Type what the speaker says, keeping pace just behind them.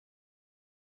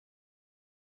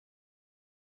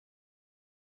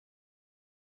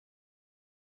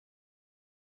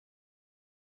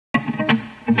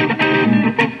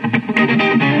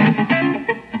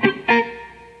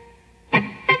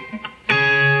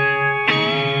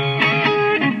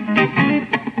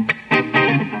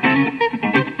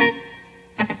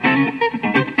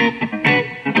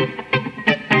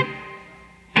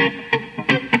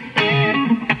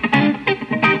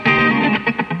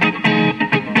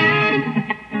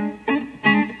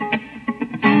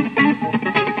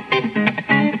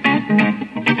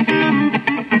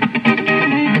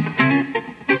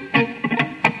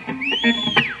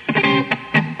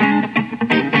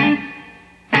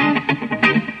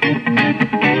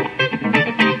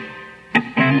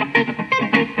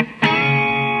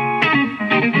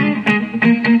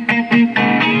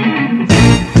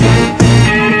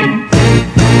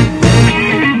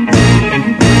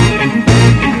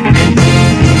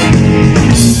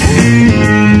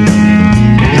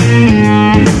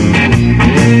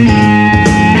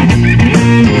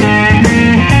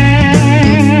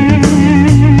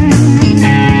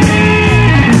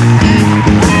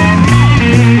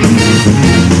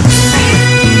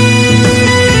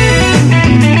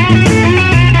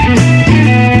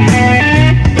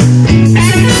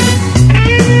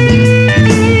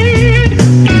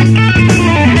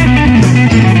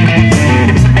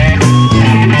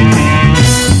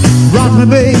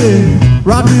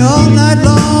rock me all night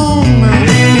long.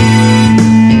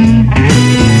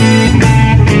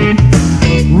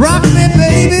 Rock me,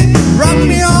 baby, rock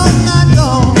me all night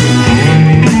long.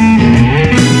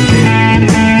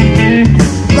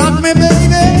 Rock me,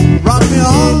 baby, rock me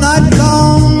all night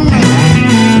long.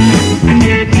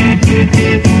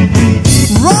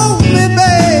 Roll me,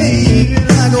 baby,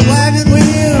 like a wagon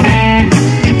wheel.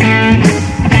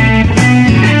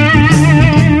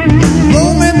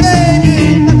 Roll me, baby,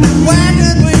 like a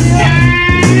wagon wheel.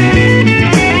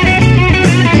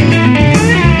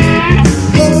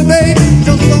 Roll me, baby,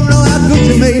 just don't know how good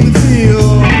you made me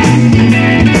feel.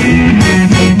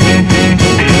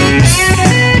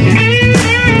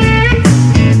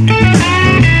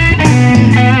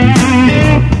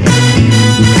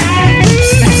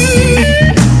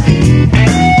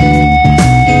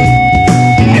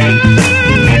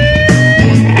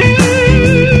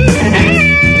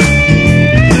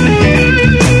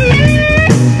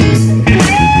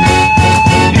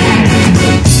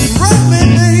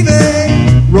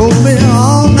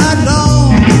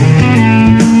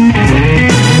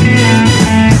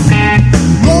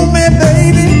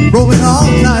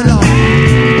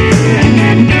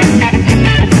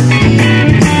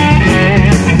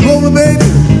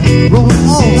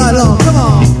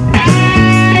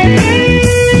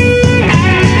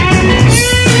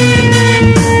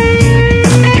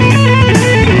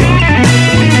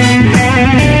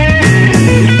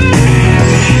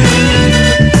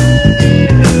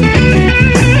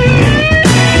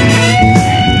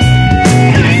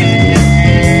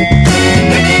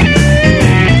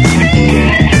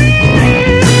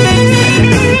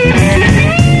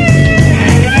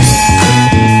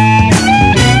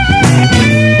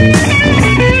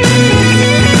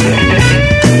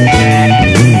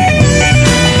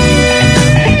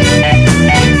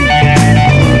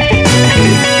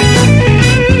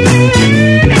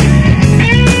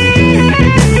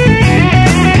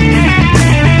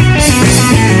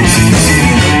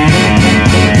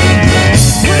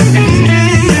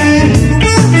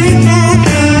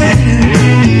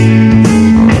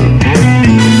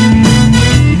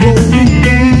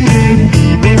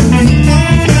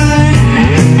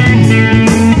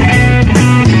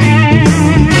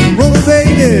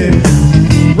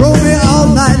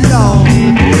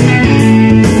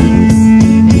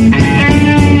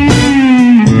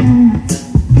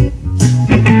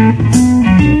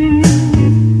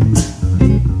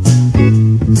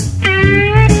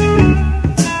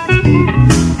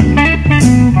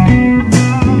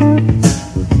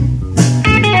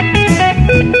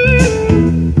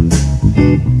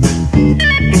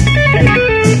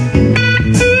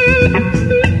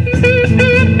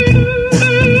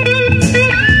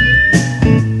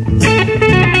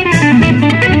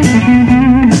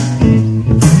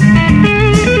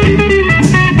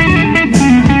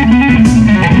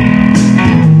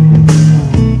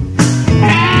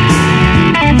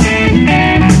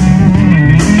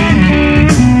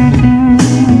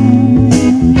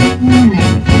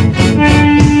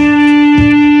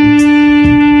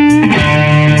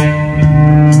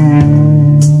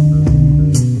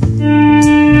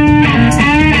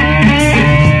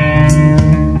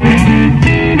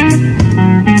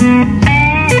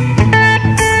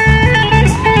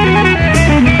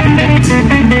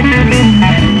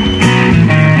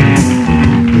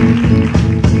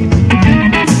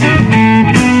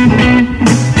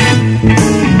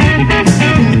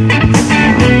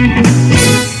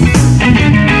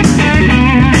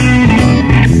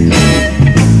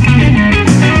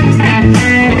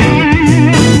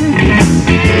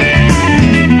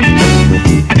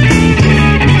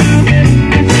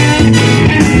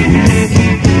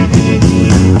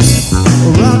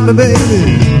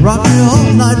 Baby, rock me all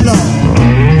night long.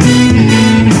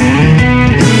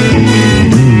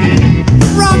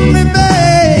 Rock me,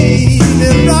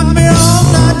 baby, rock me all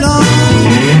night long.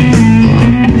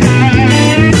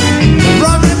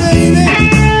 Rock me, baby,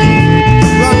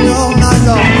 rock me all night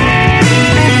long.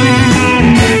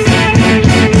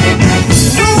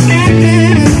 Rock me,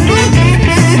 baby, rock me,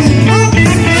 baby, rock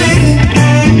me, baby,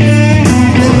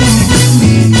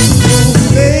 rock me,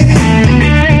 baby.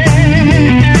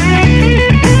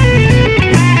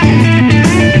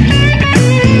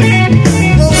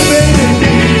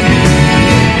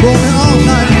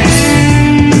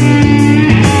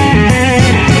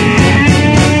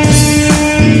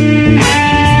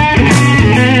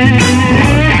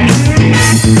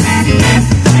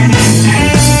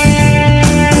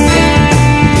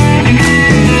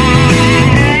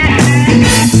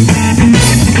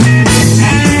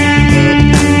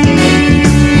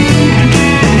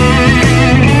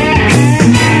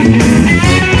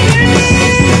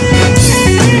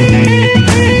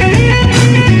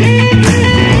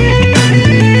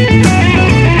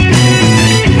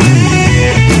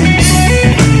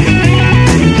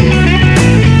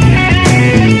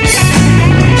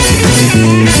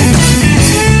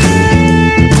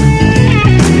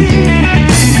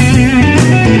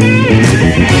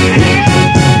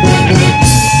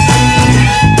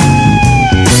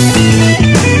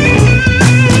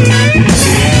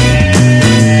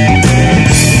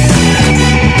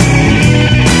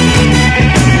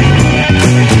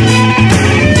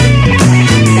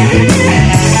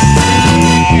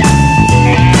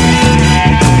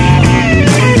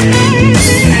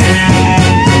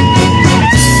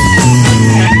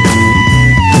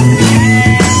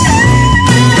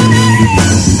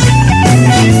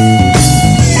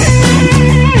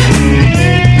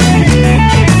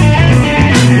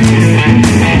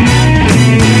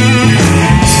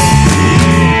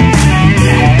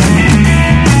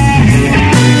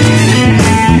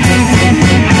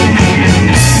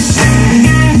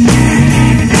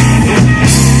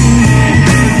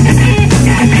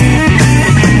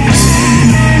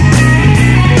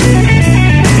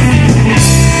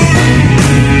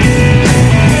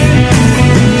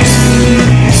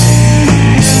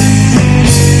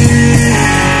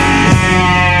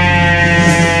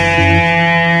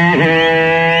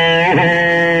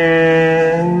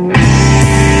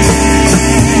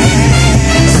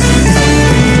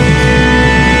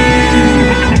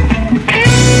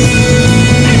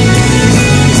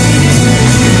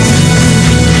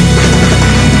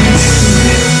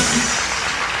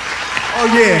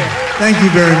 yeah. Thank you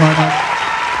very much.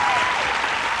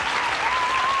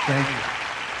 Thank you.